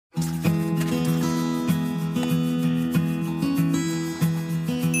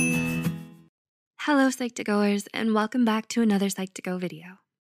Hello, Psych2Goers, and welcome back to another Psych2Go video.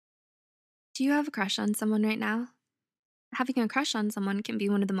 Do you have a crush on someone right now? Having a crush on someone can be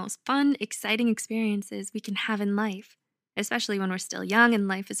one of the most fun, exciting experiences we can have in life, especially when we're still young and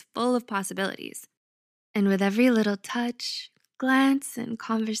life is full of possibilities. And with every little touch, glance, and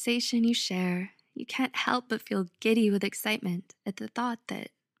conversation you share, you can't help but feel giddy with excitement at the thought that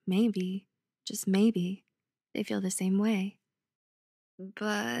maybe, just maybe, they feel the same way.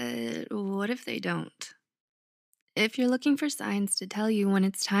 But what if they don't? If you're looking for signs to tell you when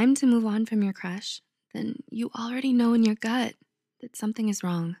it's time to move on from your crush, then you already know in your gut that something is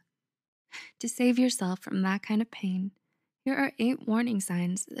wrong. To save yourself from that kind of pain, here are 8 warning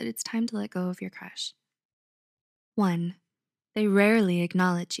signs that it's time to let go of your crush. 1. They rarely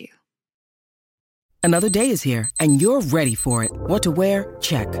acknowledge you. Another day is here, and you're ready for it. What to wear?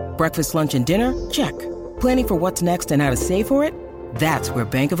 Check. Breakfast, lunch, and dinner? Check. Planning for what's next and how to save for it? That's where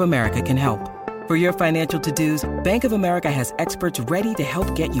Bank of America can help. For your financial to-dos, Bank of America has experts ready to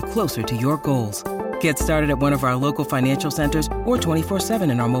help get you closer to your goals. Get started at one of our local financial centers or 24/7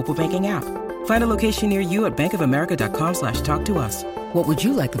 in our mobile banking app. Find a location near you at bankofamerica.com/talktous. What would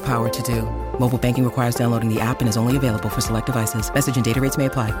you like the power to do? Mobile banking requires downloading the app and is only available for select devices. Message and data rates may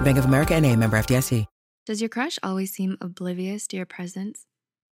apply. Bank of America N.A., member FDIC. Does your crush always seem oblivious to your presence?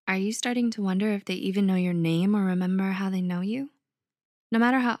 Are you starting to wonder if they even know your name or remember how they know you? No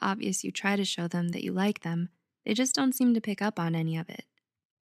matter how obvious you try to show them that you like them, they just don't seem to pick up on any of it.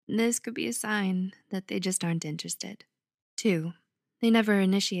 This could be a sign that they just aren't interested. 2. They never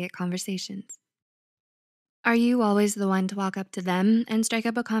initiate conversations. Are you always the one to walk up to them and strike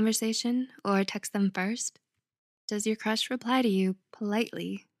up a conversation or text them first? Does your crush reply to you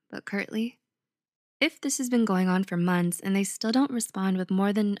politely but curtly? If this has been going on for months and they still don't respond with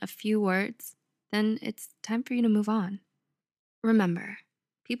more than a few words, then it's time for you to move on. Remember,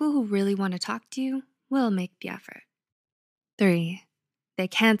 people who really want to talk to you will make the effort. 3. They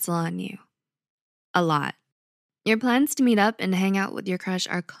cancel on you. A lot. Your plans to meet up and hang out with your crush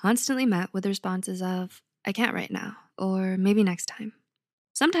are constantly met with responses of, "I can't right now," or "maybe next time."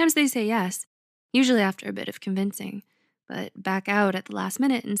 Sometimes they say yes, usually after a bit of convincing, but back out at the last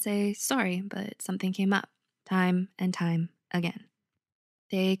minute and say, "Sorry, but something came up," time and time again.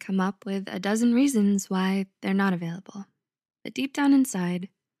 They come up with a dozen reasons why they're not available. But deep down inside,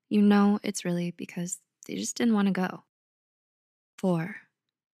 you know it's really because they just didn't want to go. 4.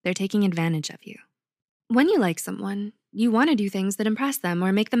 They're taking advantage of you. When you like someone, you want to do things that impress them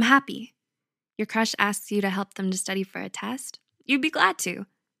or make them happy. Your crush asks you to help them to study for a test, you'd be glad to.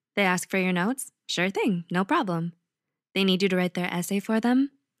 They ask for your notes, sure thing, no problem. They need you to write their essay for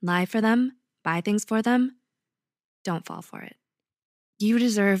them, lie for them, buy things for them. Don't fall for it. You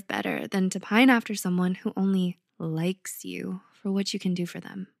deserve better than to pine after someone who only likes you for what you can do for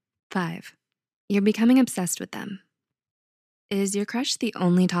them. 5. You're becoming obsessed with them. Is your crush the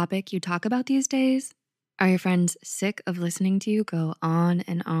only topic you talk about these days? Are your friends sick of listening to you go on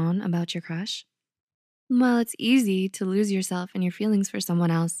and on about your crush? While it's easy to lose yourself and your feelings for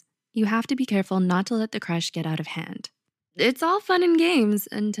someone else, you have to be careful not to let the crush get out of hand. It's all fun and games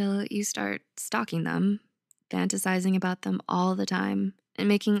until you start stalking them, fantasizing about them all the time, and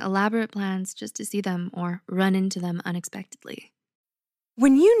making elaborate plans just to see them or run into them unexpectedly.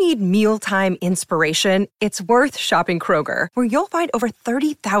 When you need mealtime inspiration, it's worth shopping Kroger, where you'll find over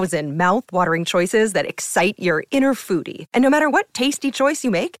 30,000 mouth-watering choices that excite your inner foodie. And no matter what tasty choice you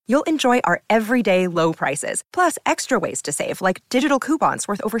make, you'll enjoy our everyday low prices, plus extra ways to save, like digital coupons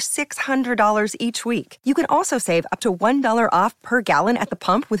worth over $600 each week. You can also save up to $1 off per gallon at the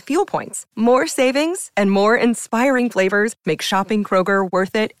pump with fuel points. More savings and more inspiring flavors make shopping Kroger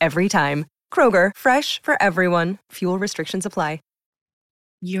worth it every time. Kroger, fresh for everyone. Fuel restrictions apply.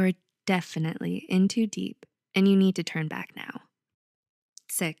 You're definitely in too deep and you need to turn back now.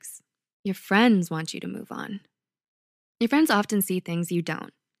 6. Your friends want you to move on. Your friends often see things you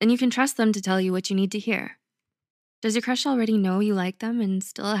don't, and you can trust them to tell you what you need to hear. Does your crush already know you like them and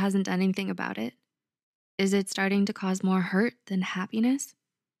still hasn't done anything about it? Is it starting to cause more hurt than happiness?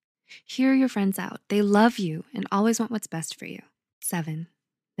 Hear your friends out. They love you and always want what's best for you. 7.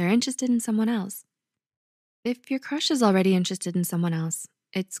 They're interested in someone else. If your crush is already interested in someone else,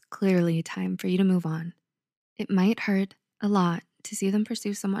 it's clearly time for you to move on. It might hurt a lot to see them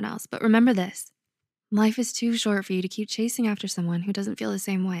pursue someone else, but remember this: life is too short for you to keep chasing after someone who doesn't feel the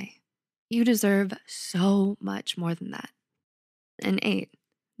same way. You deserve so much more than that. And 8,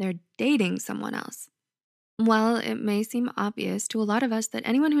 they're dating someone else. While it may seem obvious to a lot of us that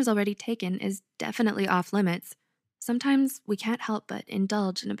anyone who's already taken is definitely off limits, sometimes we can't help but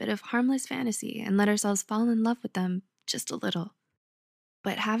indulge in a bit of harmless fantasy and let ourselves fall in love with them just a little.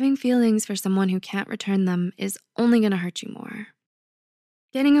 But having feelings for someone who can't return them is only gonna hurt you more.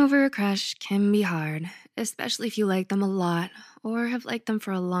 Getting over a crush can be hard, especially if you like them a lot or have liked them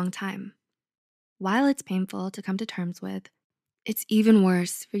for a long time. While it's painful to come to terms with, it's even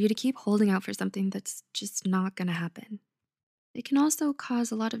worse for you to keep holding out for something that's just not gonna happen. It can also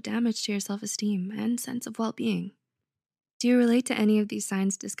cause a lot of damage to your self-esteem and sense of well-being. Do you relate to any of these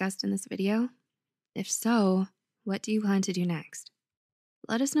signs discussed in this video? If so, what do you plan to do next?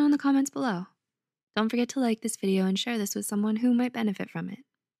 Let us know in the comments below. Don't forget to like this video and share this with someone who might benefit from it.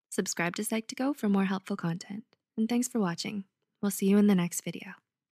 Subscribe to Psych2Go for more helpful content. And thanks for watching. We'll see you in the next video.